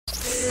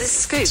The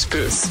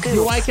Scoop.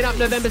 You're waking up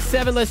November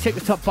 7. Let's check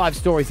the top 5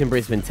 stories in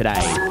Brisbane today.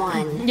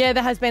 Yeah,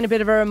 there has been a bit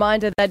of a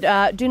reminder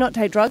that do not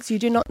take drugs. You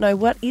do not know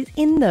what is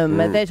in them.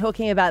 They're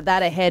talking about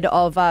that ahead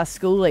of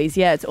schoolies.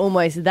 Yeah, it's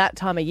almost that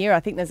time of year. I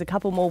think there's a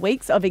couple more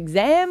weeks of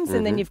exams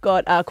and then you've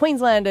got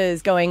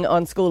Queenslanders going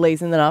on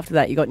schoolies and then after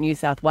that you've got New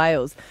South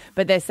Wales.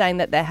 But they're saying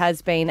that there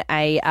has been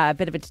a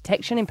bit of a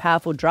detection in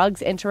powerful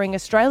drugs entering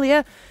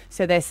Australia.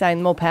 So they're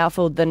saying more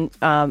powerful than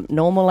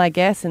normal, I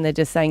guess, and they're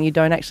just saying you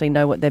don't actually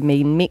know what they're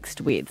being mixed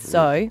with.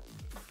 So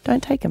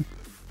don't take them.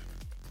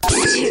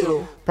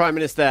 Prime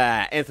Minister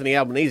Anthony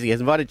Albanese has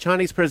invited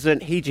Chinese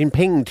President Xi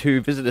Jinping to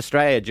visit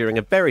Australia during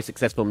a very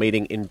successful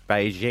meeting in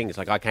Beijing. It's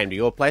like, I came to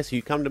your place,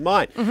 you come to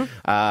mine.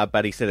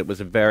 But he said it was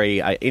a very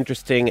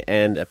interesting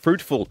and a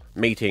fruitful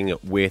meeting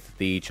with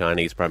the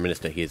Chinese Prime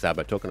Minister. Here's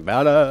Abba talking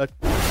about it.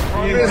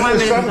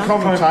 Some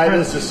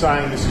commentators are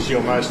saying this is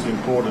your most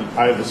important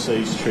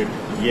overseas trip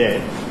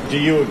yet. Do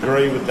you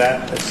agree with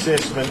that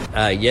assessment?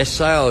 Yes,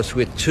 I was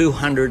with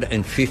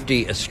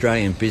 250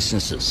 Australian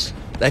businesses.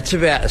 That's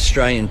about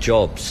Australian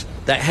jobs.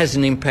 That has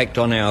an impact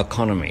on our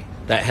economy.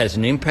 That has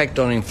an impact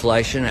on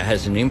inflation. It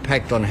has an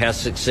impact on how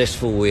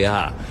successful we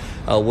are.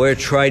 We're a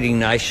trading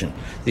nation.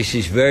 This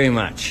is very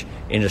much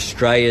in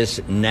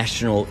Australia's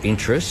national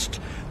interest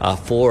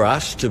for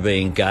us to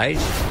be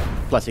engaged.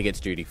 Plus he gets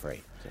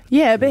duty-free.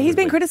 Yeah, but he's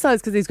been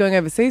criticised because he's going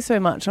overseas so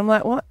much. I'm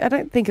like, what? I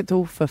don't think it's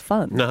all for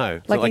fun. No,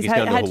 it's not like he's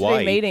going to had Hawaii. to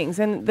do meetings,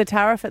 and the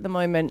tariff at the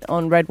moment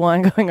on red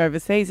wine going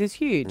overseas is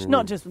huge.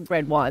 Not just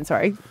red wine,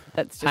 sorry.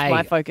 That's just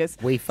my focus.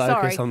 We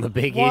focus on the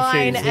big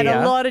wine issues and here.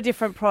 a lot of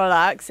different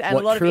products and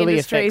What a lot of truly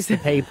industries.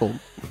 affects the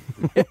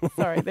people.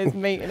 Sorry, there's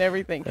meat and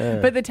everything.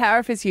 But the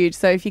tariff is huge,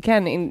 so if you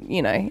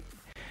can,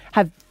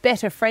 have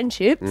better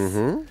friendships.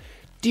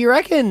 Do you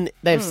reckon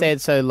they've said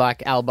so,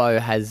 like Albo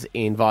has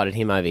invited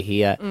him over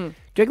here?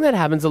 Do you reckon that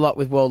happens a lot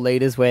with world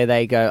leaders where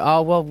they go,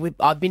 oh, well,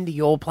 I've been to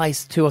your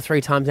place 2 or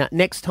 3 times now.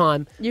 Next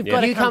time, You've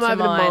got to you come to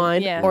over to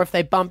mine. Yeah. Or if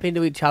they bump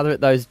into each other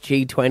at those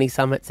G20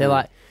 summits, they're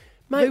like,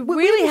 mate, We we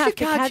really should have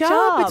to catch up.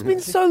 up. It's been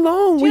so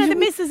long. Do you know the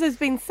missus has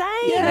been saying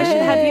I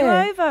should have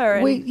you over?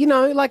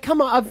 And come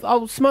on,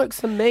 I'll smoke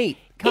some meat.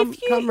 Come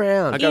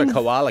round. I got a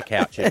koala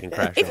couch you can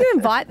crash if on. you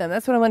invite them,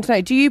 that's what I want to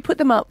know. Do you put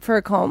them up for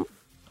a comp?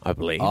 I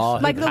believe. Oh,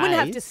 Like, they wouldn't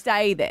have to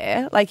stay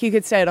there. Like, you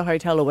could stay at a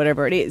hotel or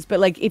whatever it is. But,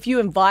 like, if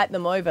you invite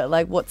them over,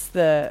 like, what's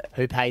the...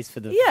 Who pays for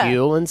the Yeah.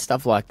 fuel and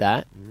stuff like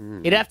that?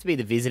 It'd have to be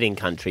the visiting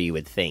country, you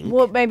would think.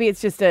 Well, maybe it's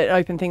just an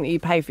open thing that you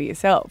pay for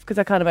yourself. Because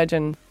I can't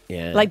imagine...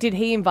 Yeah. Like, did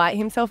he invite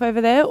himself over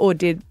there? Or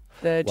did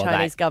the Well,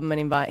 Chinese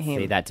government invite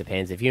him? See, that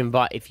depends. If you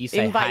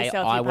say, Invite hey,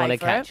 yourself, you I pay want to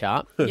for catch it.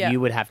 up, Yeah. you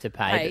would have to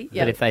pay. Pay, But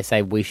yeah. if they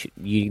say,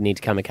 you need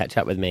to come and catch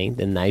up with me,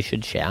 then they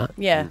should shout.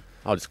 Yeah.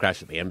 I'll just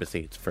crash at the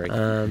embassy. It's free.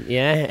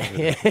 Yeah.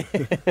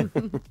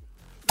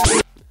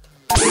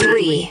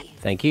 3.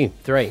 Thank you.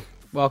 3.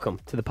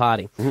 Welcome to the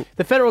party.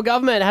 The federal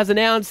government has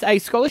announced a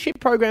scholarship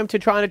program to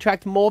try and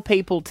attract more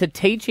people to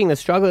teaching. They're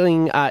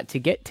struggling to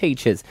get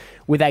teachers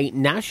with a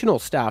national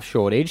staff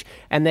shortage,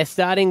 and they're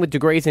starting with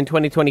degrees in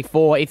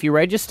 2024. If you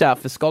register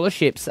for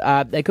scholarships,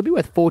 they could be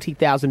worth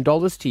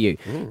 $40,000 to you.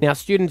 Now,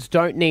 students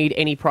don't need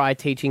any prior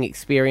teaching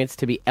experience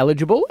to be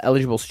eligible.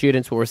 Eligible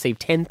students will receive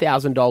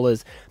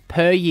 $10,000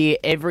 per year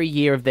every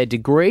year of their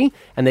degree,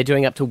 and they're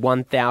doing up to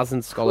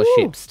 1,000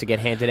 scholarships to get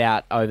handed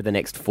out over the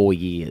next 4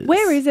 years.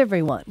 Where is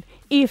everyone?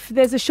 If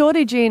there's a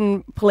shortage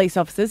in police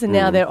officers and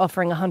now they're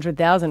offering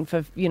 100,000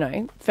 for,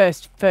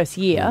 first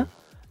year,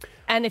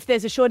 and if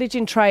there's a shortage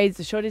in trades,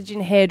 a shortage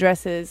in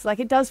hairdressers, like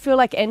it does feel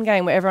like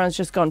Endgame where everyone's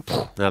just gone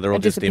No, they're all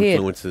and just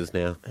disappeared. influencers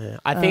now.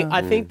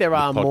 I think there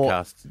are more.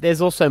 podcasts. There's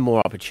also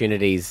more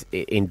opportunities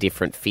in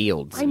different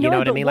fields. I know, you know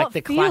what I but mean? what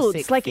Like the fields?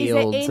 classic Like,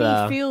 fields. is there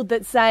any field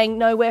that's saying,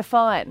 no, we're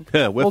fine?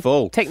 We're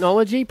full.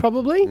 Technology,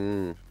 probably.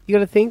 You got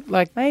to think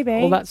like Maybe.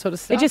 all that sort of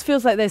stuff. It just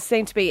feels like there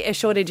seems to be a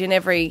shortage in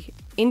every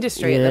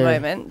industry at the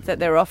moment that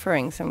they're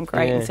offering some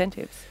great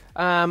incentives.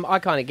 I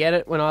kind of get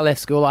it. When I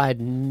left school, I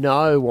had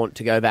no want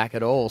to go back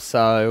at all.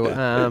 So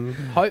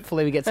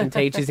hopefully we get some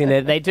teachers in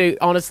there. They do,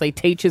 honestly,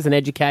 teachers and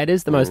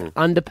educators, the most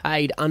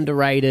underpaid,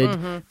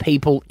 underrated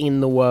people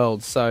in the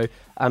world. So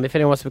if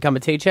anyone wants to become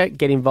a teacher,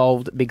 get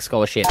involved. Big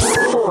scholarship.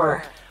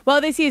 4. Well,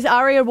 this year's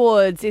ARIA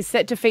Awards is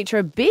set to feature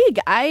a big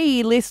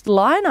A-list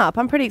lineup.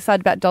 I'm pretty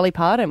excited about Dolly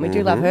Parton. We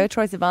do love her.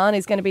 Troye Sivan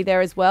is going to be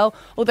there as well.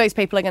 All those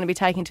people are going to be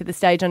taken to the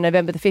stage on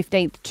November the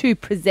 15th to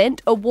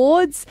present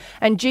awards.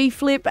 And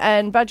G-Flip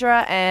and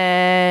Budgerah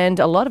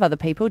and a lot of other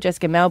people,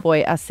 Jessica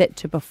Malboy, are set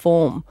to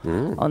perform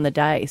on the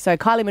day. So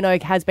Kylie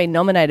Minogue has been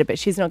nominated, but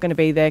she's not going to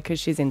be there because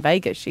she's in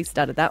Vegas. She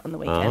started that on the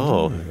weekend.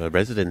 Oh, a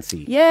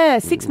residency. Yeah,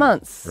 6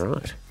 months.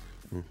 Right.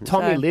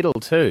 Tommy So- Little,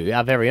 too,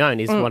 our very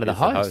own, is one of the He's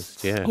the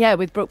hosts. host, yeah. Yeah,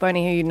 with Brooke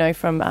Boney, who you know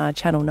from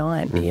Channel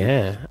 9.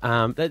 Yeah.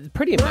 That's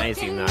pretty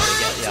amazing, though, to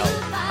get the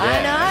old...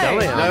 I know.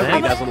 Dolly,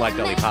 Nobody doesn't like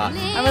Dolly Parton.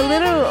 I'm a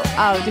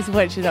little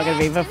disappointed she's not going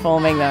to be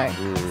performing, though.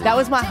 That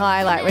was my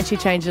highlight when she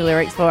changed the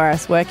lyrics for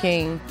us,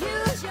 working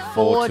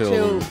 4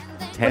 till to...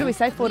 10. What do we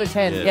say, 4 to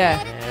 10? Yeah.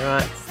 Yeah. Yeah,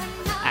 right.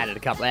 Added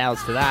a couple of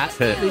hours to that.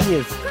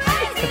 Yes.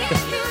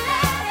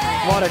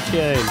 What a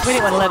tune. We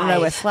didn't want to let her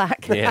know we're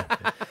slack. Yeah.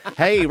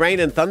 Hey, rain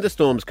and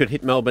thunderstorms could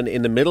hit Melbourne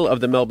in the middle of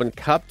the Melbourne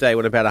Cup Day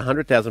when about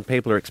 100,000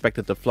 people are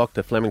expected to flock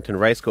to Flemington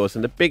Racecourse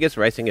and the biggest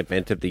racing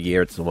event of the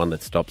year. It's the one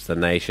that stops the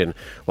nation.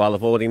 While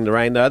avoiding the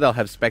rain, though, they'll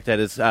have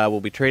spectators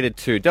will be treated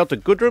to Delta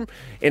Goodrem,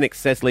 In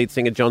Excess lead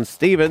singer John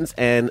Stevens,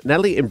 and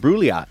Natalie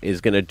Imbruglia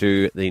is going to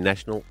do the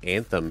national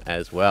anthem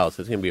as well.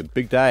 So it's going to be a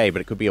big day,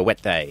 but it could be a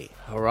wet day.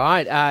 All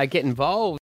right, get involved.